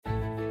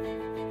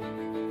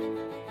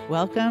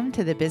Welcome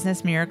to the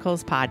Business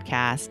Miracles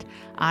Podcast.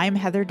 I'm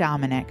Heather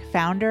Dominick,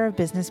 founder of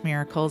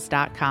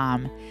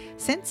BusinessMiracles.com.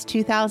 Since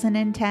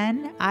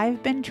 2010,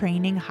 I've been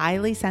training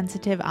highly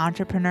sensitive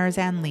entrepreneurs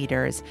and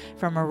leaders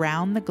from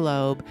around the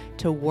globe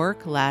to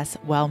work less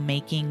while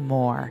making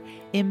more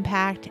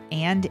impact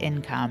and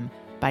income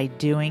by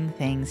doing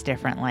things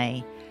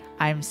differently.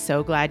 I'm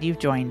so glad you've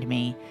joined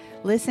me.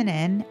 Listen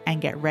in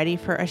and get ready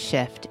for a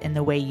shift in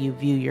the way you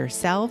view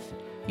yourself,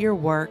 your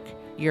work,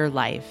 your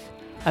life.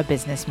 A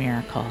Business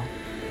Miracle.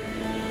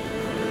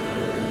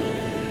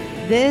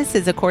 This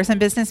is A Course in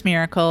Business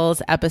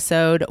Miracles,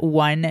 episode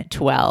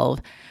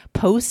 112,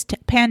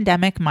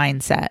 Post-Pandemic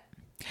Mindset.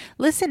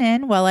 Listen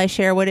in while I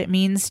share what it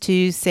means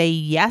to say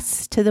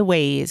yes to the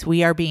ways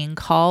we are being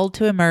called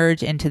to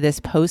emerge into this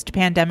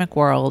post-pandemic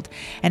world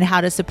and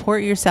how to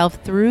support yourself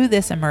through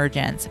this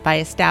emergence by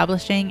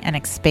establishing an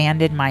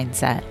expanded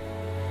mindset.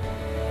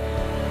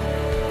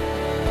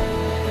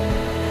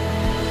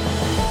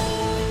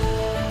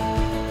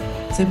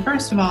 So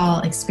first of all,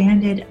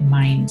 expanded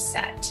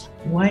mindset.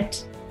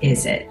 What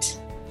is it?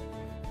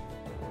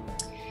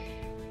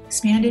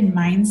 Expanded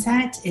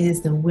mindset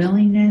is the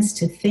willingness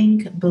to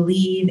think,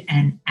 believe,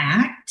 and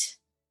act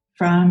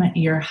from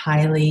your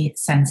highly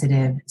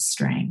sensitive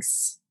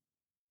strengths,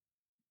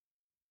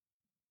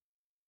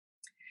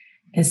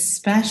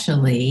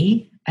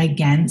 especially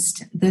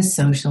against the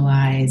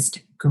socialized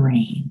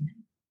grain.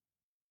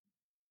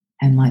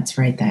 And let's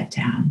write that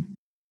down.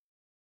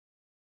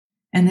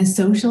 And the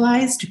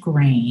socialized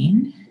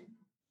grain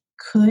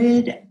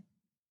could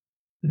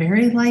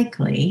very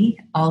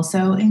likely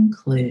also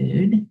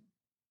include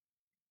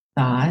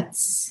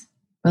thoughts,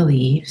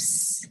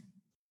 beliefs,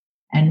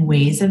 and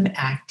ways of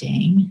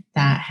acting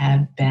that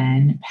have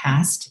been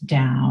passed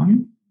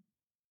down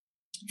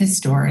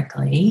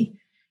historically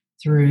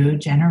through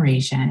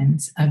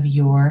generations of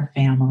your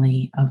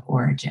family of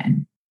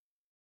origin.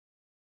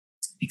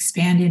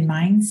 Expanded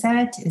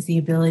mindset is the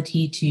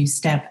ability to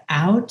step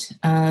out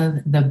of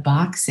the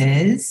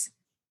boxes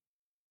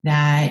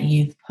that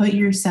you've put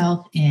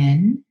yourself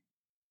in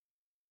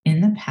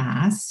the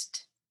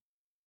past,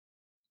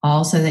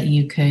 also that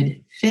you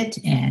could fit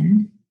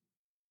in,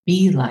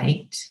 be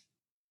liked,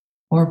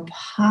 or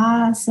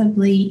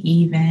possibly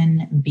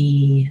even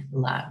be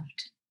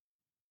loved.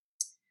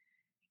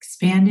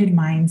 Expanded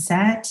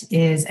mindset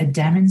is a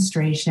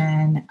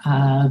demonstration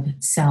of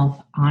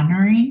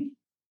self-honoring,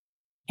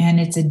 and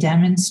it's a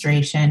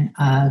demonstration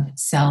of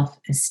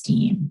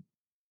self-esteem.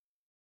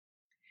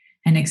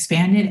 An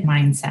expanded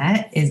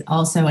mindset is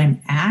also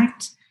an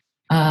act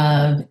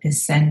of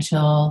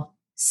essential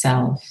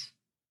self-courage,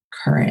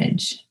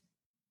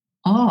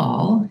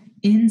 all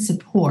in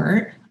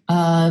support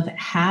of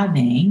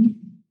having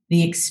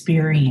the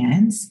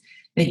experience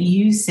that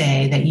you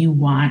say that you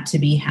want to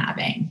be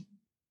having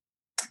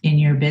in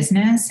your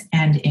business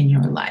and in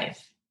your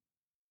life.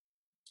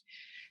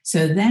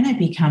 So then it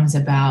becomes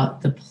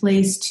about the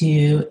place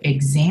to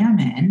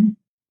examine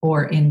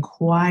or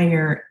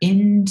inquire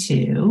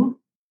into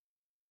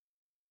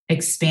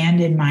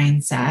expanded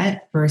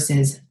mindset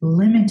versus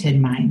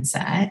limited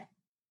mindset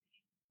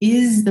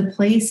is the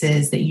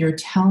places that you're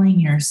telling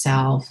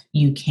yourself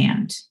you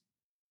can't.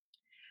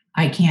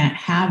 I can't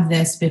have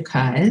this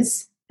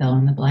because fill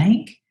in the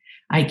blank.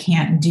 I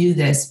can't do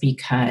this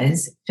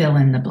because fill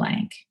in the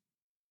blank.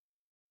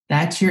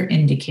 That's your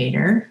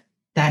indicator.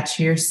 That's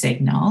your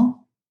signal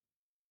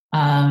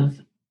of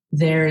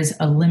there's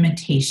a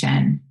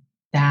limitation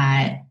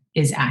that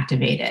is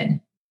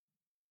activated.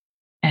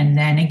 And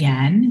then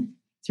again,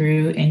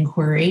 through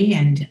inquiry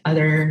and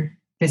other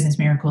Business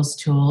Miracles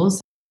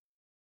tools,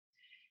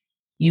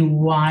 you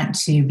want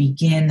to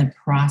begin the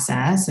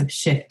process of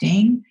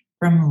shifting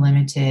from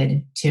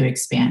limited to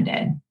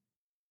expanded.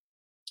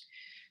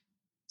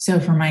 So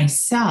for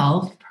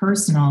myself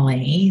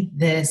personally,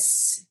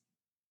 this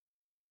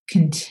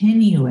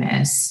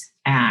continuous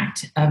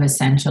act of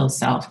essential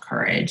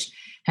self-courage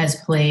has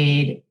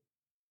played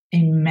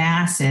a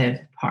massive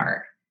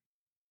part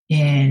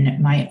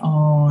in my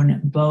own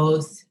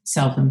both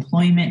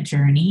self-employment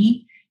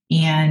journey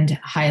and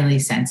highly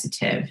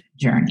sensitive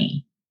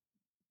journey.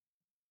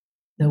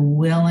 The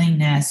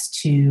willingness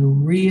to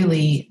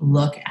really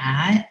look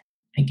at,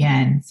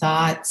 again,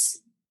 thoughts,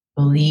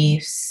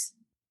 beliefs,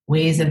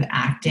 ways of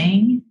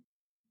acting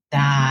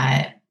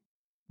that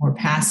were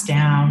passed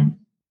down,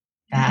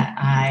 that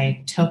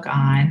I took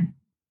on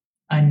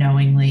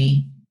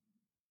unknowingly,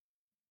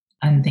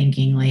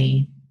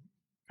 unthinkingly,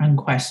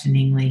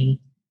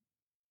 unquestioningly,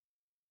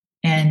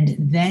 and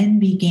then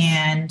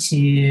began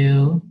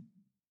to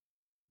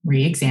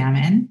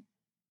re-examine,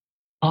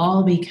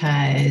 all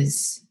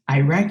because I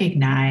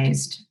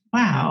recognized,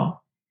 wow,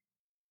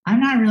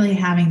 I'm not really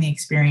having the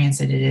experience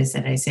that it is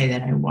that I say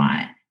that I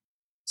want.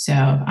 So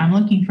if I'm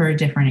looking for a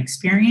different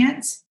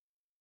experience,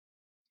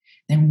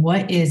 then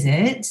what is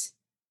it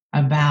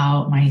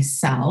about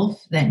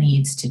myself that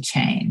needs to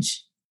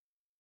change?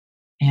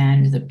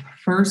 And the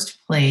first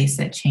place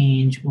that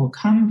change will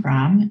come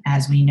from,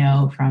 as we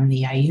know from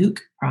the Ayuk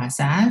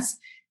process,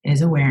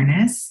 is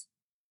awareness,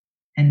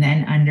 and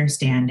then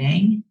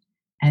understanding,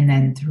 And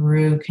then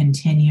through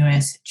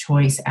continuous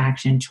choice,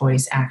 action,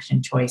 choice,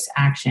 action, choice,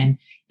 action,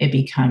 it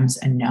becomes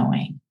a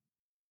knowing.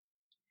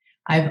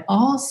 I've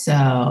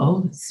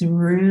also,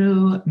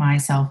 through my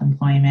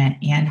self-employment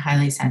and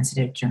highly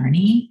sensitive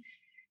journey,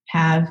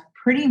 have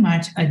pretty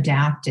much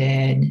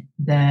adapted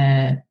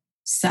the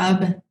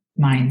sub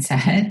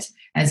mindset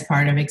as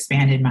part of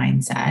expanded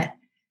mindset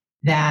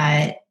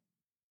that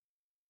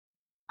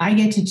I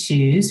get to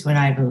choose what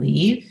I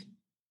believe.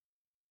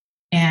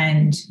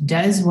 And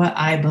does what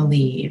I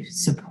believe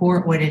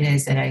support what it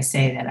is that I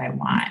say that I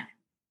want?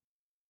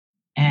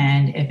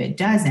 And if it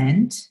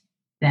doesn't,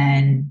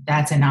 then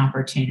that's an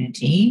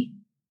opportunity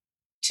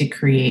to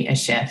create a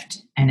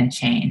shift and a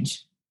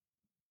change,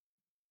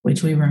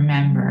 which we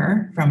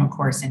remember from A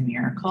Course in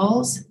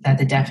Miracles that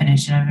the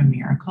definition of a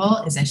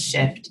miracle is a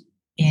shift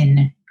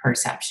in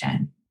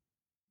perception.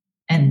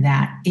 And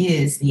that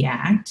is the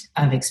act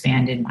of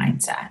expanded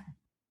mindset.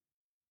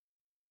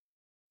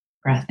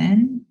 Breath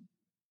in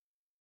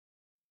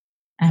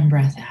and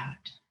breath out.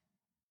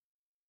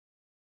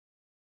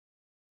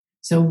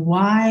 So,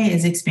 why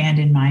is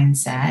expanded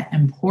mindset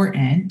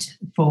important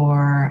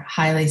for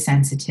highly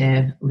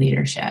sensitive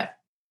leadership?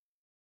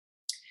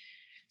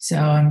 So,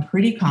 I'm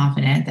pretty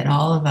confident that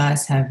all of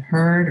us have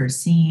heard or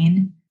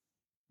seen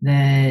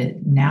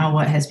now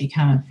what has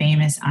become a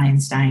famous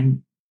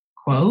Einstein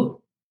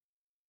quote,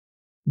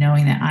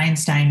 knowing that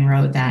Einstein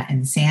wrote that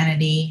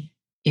insanity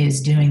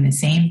is doing the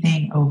same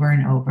thing over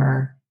and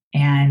over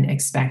and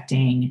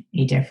expecting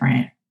a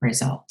different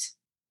result.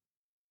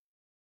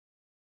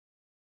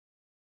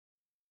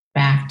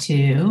 Back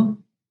to,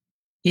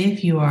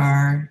 if you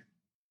are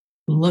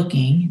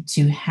looking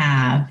to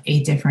have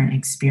a different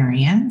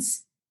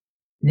experience,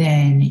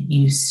 then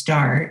you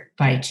start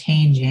by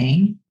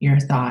changing your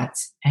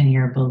thoughts and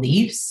your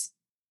beliefs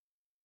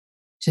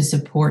to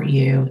support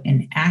you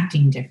in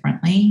acting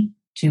differently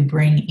to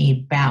bring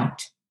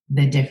about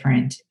the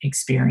different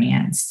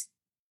experience.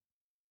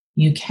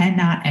 You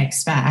cannot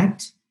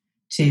expect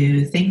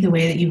to think the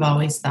way that you've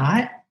always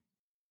thought,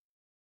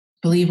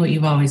 believe what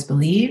you've always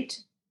believed,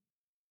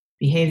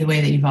 behave the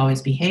way that you've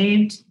always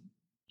behaved,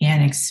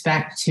 and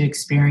expect to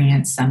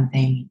experience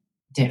something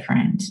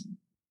different.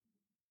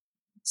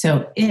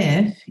 So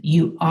if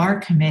you are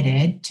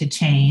committed to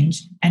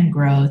change and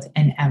growth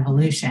and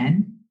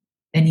evolution,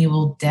 then you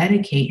will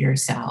dedicate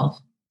yourself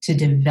to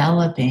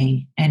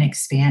developing an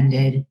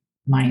expanded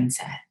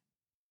mindset,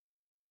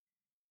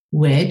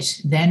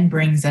 which then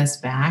brings us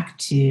back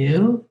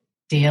to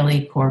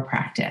daily core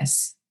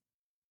practice.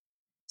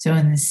 So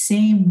in the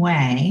same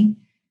way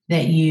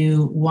that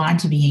you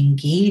want to be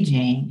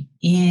engaging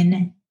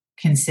in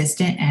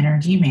consistent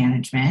energy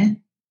management,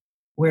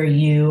 where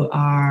you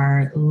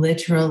are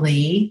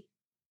literally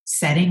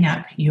setting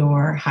up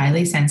your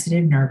highly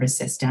sensitive nervous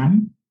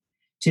system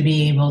to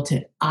be able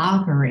to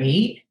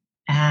operate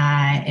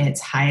at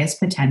its highest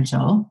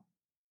potential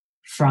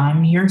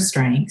from your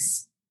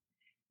strengths,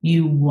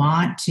 you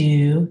want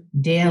to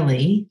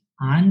daily,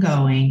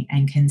 ongoing,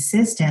 and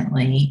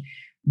consistently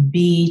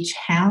be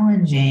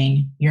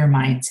challenging your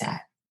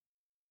mindset.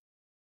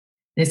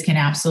 This can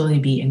absolutely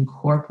be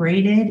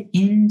incorporated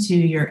into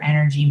your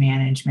energy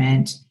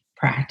management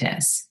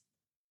practice.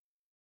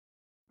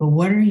 But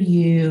what are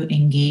you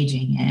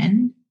engaging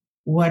in?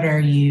 What are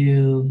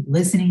you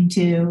listening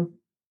to?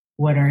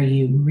 What are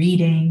you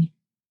reading?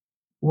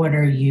 What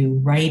are you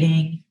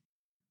writing?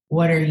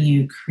 What are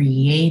you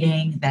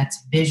creating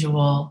that's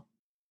visual?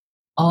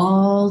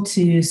 All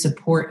to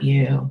support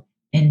you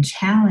in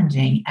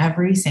challenging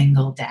every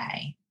single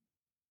day.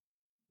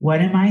 What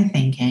am I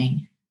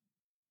thinking?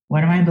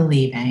 What am I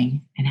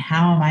believing? And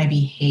how am I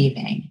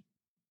behaving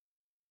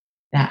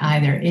that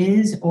either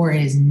is or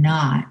is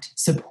not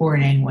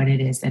supporting what it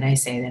is that I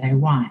say that I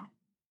want?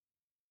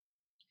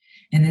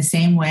 In the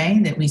same way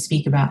that we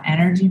speak about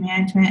energy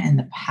management and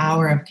the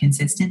power of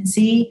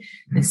consistency,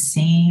 the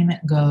same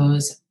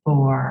goes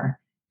for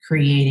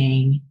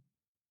creating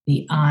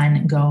the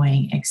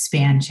ongoing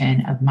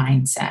expansion of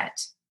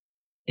mindset.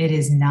 It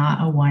is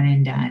not a one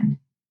and done.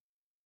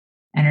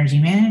 Energy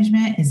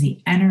management is the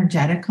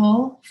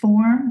energetical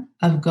form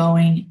of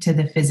going to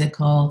the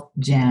physical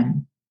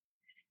gym.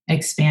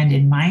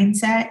 Expanded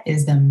mindset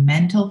is the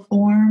mental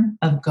form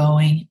of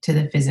going to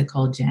the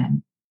physical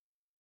gym.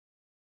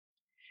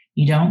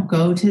 You don't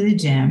go to the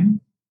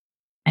gym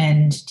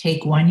and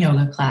take one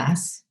yoga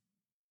class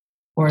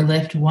or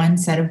lift one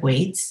set of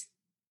weights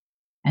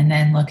and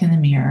then look in the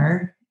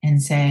mirror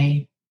and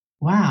say,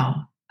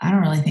 wow, I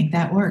don't really think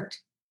that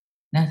worked.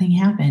 Nothing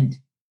happened.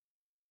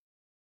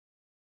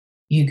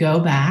 You go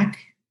back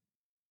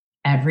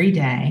every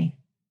day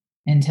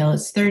until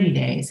it's 30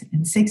 days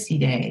and 60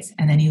 days.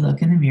 And then you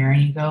look in the mirror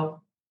and you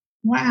go,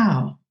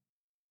 wow,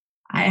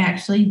 I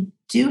actually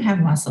do have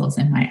muscles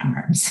in my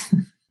arms.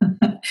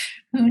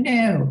 Who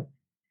knew?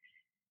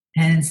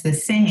 And it's the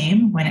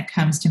same when it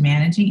comes to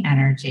managing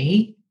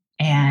energy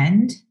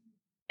and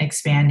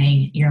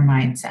expanding your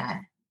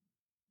mindset.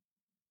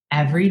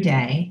 Every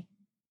day,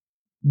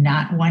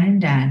 not one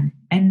and done,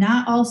 and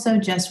not also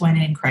just when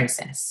in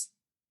crisis.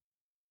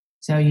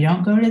 So you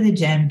don't go to the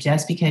gym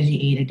just because you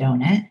ate a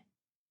donut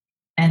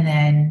and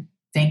then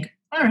think,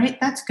 all right,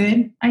 that's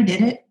good. I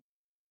did it.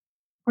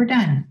 We're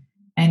done.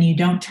 And you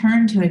don't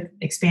turn to an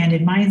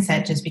expanded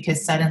mindset just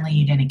because suddenly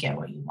you didn't get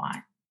what you want.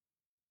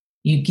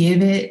 You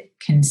give it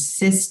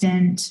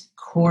consistent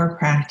core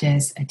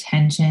practice,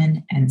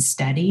 attention, and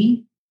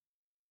study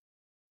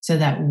so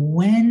that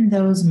when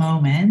those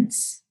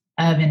moments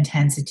of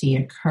intensity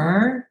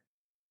occur,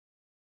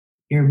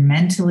 you're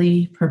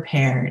mentally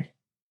prepared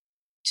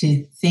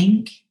to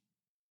think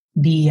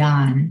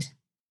beyond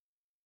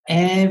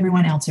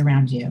everyone else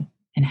around you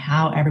and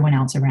how everyone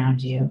else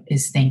around you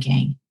is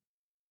thinking.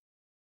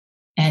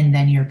 And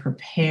then you're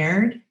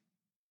prepared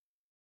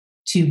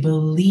to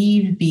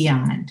believe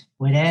beyond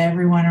what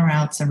everyone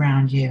else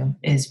around you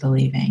is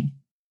believing.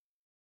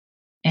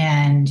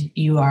 And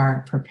you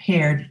are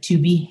prepared to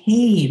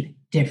behave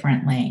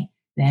differently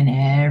than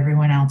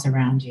everyone else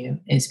around you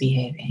is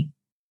behaving.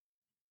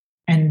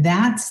 And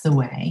that's the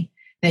way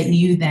that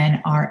you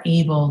then are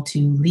able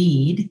to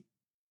lead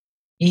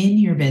in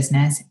your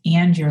business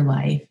and your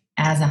life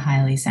as a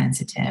highly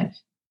sensitive.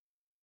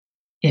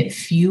 It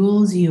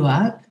fuels you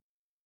up.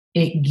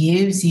 It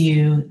gives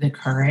you the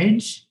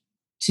courage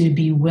to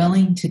be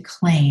willing to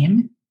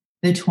claim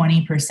the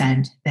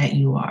 20% that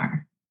you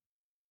are.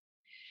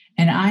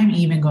 And I'm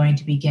even going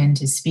to begin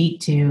to speak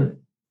to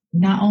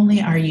not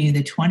only are you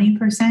the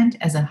 20%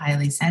 as a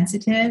highly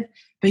sensitive,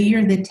 but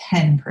you're the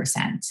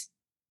 10%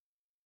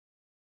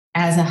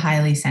 as a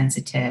highly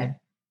sensitive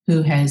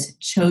who has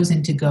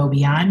chosen to go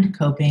beyond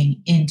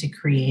coping into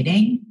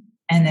creating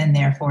and then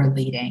therefore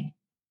leading.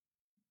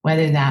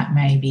 Whether that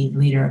may be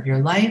leader of your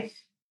life,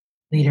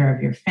 leader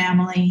of your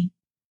family,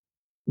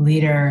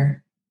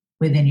 leader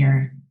within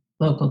your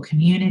local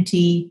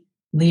community,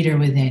 leader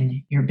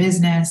within your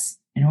business,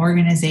 an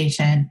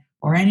organization,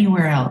 or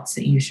anywhere else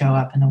that you show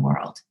up in the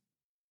world.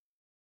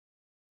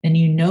 Then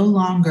you no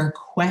longer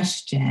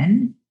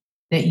question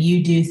that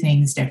you do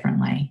things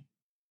differently.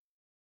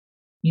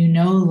 You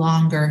no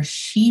longer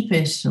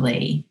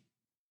sheepishly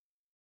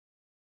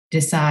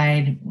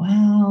decide,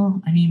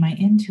 well, my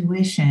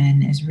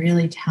intuition is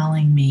really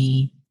telling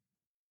me,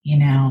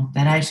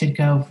 that I should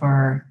go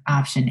for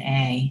option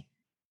A,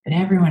 but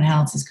everyone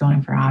else is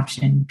going for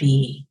option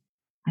B.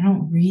 I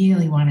don't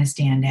really want to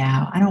stand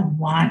out. I don't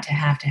want to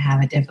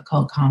have a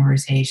difficult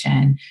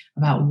conversation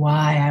about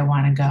why I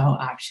want to go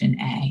option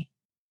A.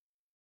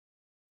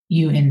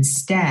 You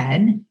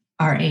instead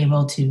are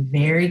able to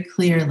very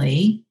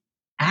clearly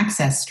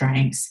access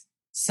strengths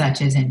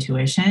such as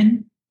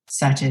intuition,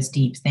 such as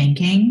deep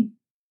thinking,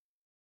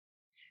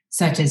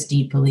 such as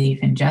deep belief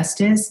in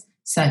justice,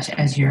 such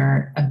as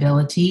your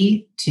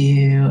ability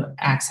to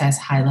access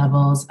high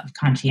levels of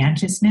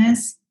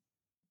conscientiousness.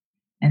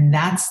 And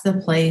that's the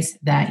place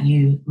that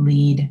you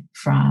lead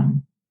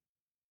from.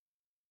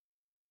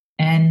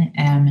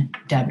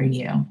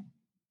 NMW.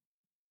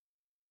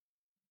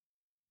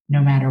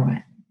 No matter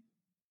what.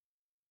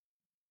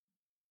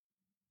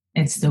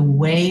 It's the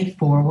way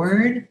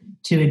forward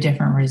to a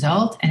different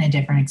result and a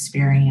different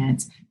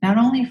experience, not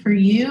only for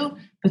you,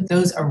 but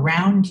those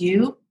around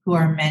you who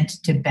are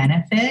meant to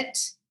benefit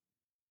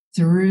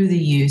through the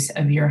use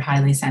of your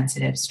highly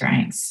sensitive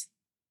strengths.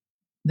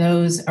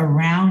 Those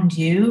around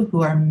you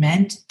who are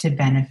meant to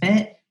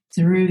benefit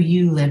through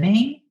you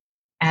living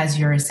as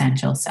your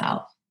essential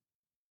self.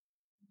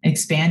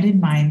 Expanded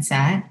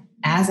mindset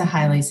as a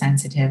highly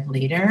sensitive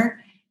leader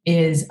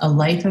is a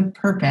life of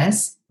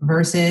purpose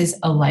versus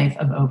a life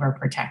of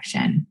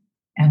overprotection.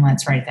 And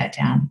let's write that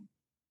down.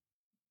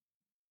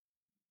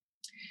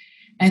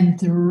 And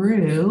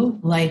through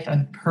life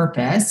of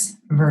purpose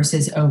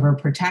versus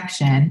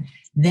overprotection,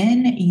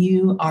 then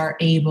you are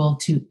able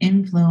to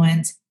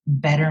influence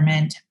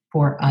betterment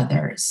for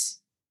others.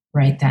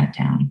 Write that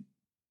down.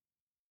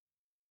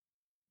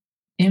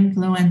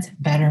 Influence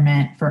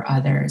betterment for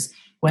others,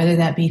 whether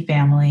that be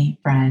family,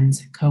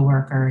 friends,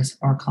 coworkers,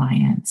 or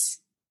clients.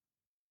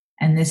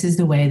 And this is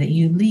the way that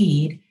you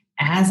lead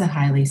as a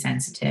highly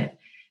sensitive,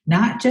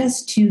 not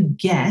just to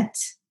get,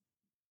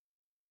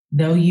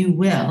 though you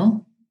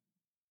will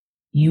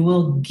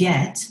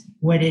get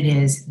what it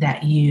is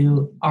that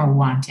you are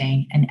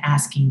wanting and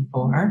asking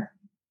for,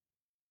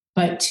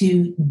 but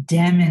to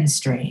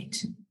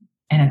demonstrate.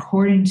 And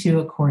according to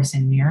A Course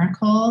in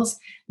Miracles,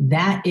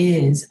 that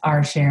is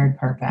our shared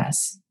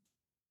purpose.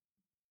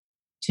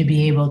 To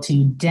be able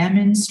to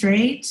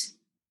demonstrate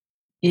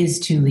is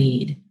to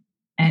lead,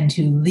 and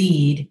to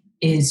lead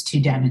is to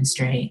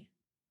demonstrate.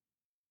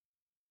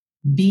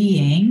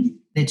 Being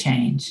the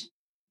change,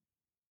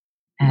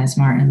 as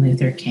Martin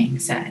Luther King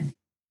said.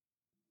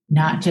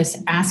 Not just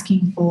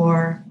asking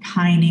for,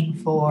 pining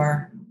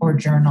for, or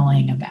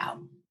journaling about.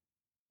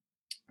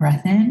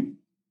 Breath in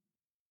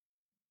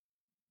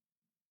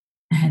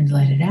and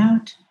let it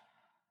out.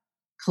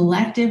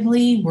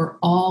 Collectively, we're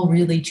all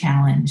really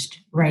challenged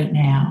right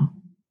now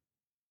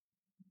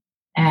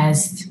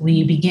as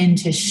we begin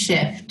to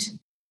shift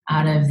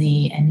out of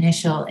the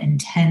initial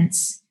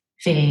intense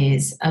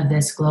phase of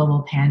this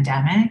global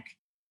pandemic.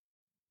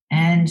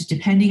 And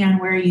depending on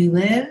where you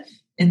live,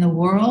 in the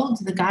world,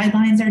 the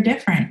guidelines are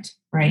different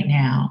right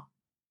now.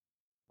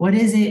 What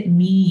does it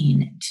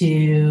mean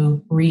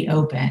to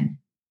reopen?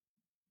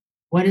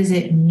 What does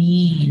it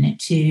mean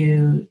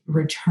to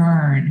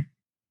return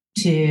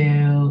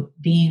to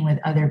being with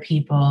other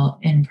people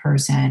in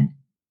person?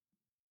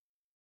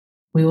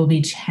 We will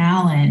be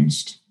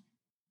challenged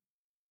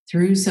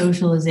through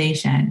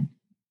socialization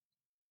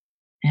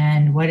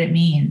and what it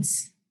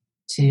means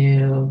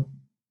to,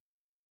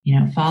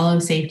 follow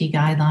safety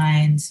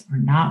guidelines or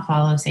not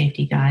follow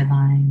safety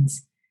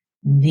guidelines.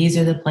 And these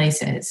are the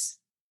places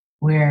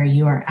where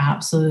you are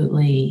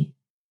absolutely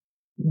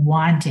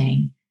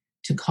wanting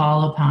to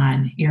call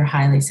upon your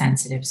highly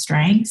sensitive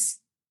strengths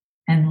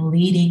and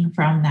leading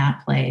from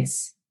that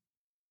place,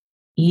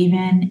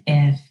 even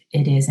if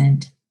it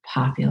isn't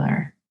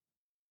popular.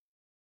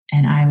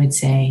 And I would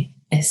say,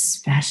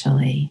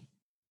 especially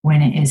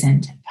when it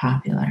isn't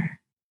popular,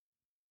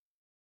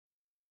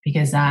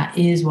 because that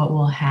is what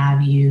will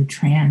have you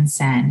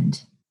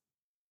transcend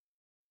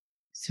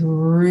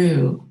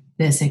through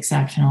this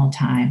exceptional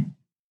time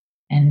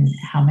and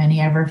how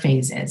many ever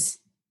phases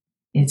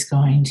it's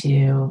going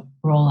to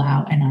roll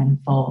out and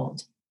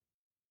unfold.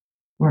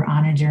 We're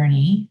on a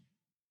journey,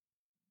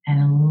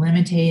 and a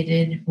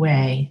limited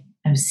way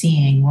of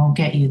seeing won't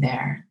get you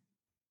there.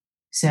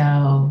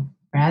 So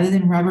rather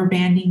than rubber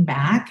banding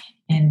back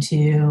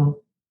into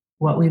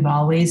what we've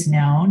always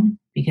known,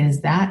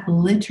 because that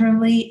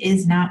literally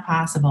is not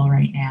possible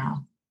right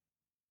now.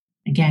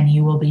 Again,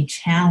 you will be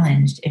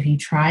challenged if you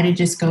try to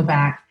just go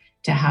back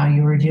to how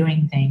you were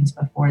doing things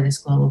before this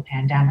global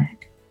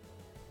pandemic.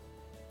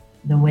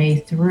 The way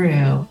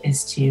through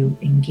is to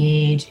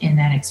engage in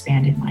that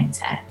expanded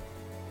mindset.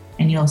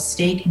 And you'll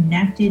stay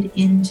connected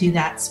into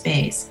that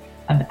space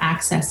of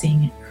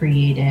accessing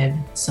creative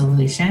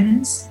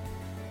solutions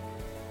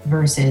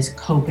versus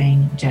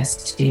coping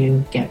just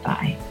to get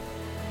by.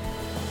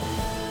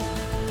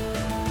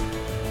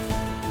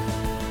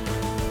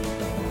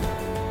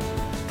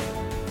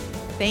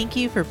 Thank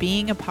you for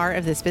being a part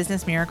of this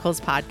Business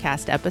Miracles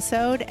podcast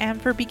episode and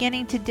for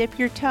beginning to dip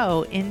your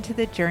toe into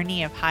the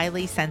journey of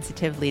highly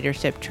sensitive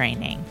leadership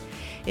training.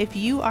 If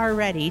you are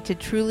ready to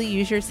truly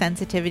use your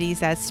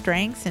sensitivities as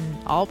strengths in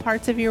all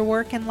parts of your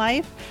work and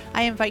life,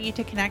 I invite you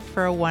to connect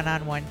for a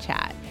one-on-one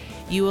chat.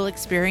 You will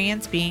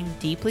experience being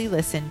deeply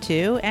listened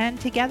to,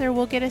 and together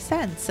we'll get a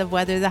sense of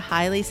whether the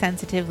highly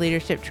sensitive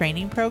leadership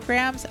training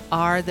programs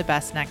are the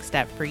best next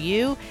step for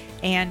you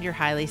and your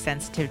highly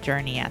sensitive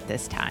journey at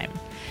this time.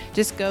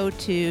 Just go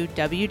to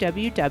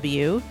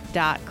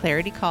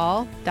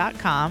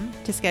www.claritycall.com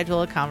to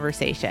schedule a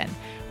conversation.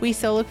 We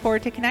so look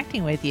forward to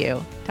connecting with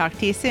you. Talk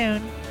to you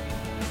soon.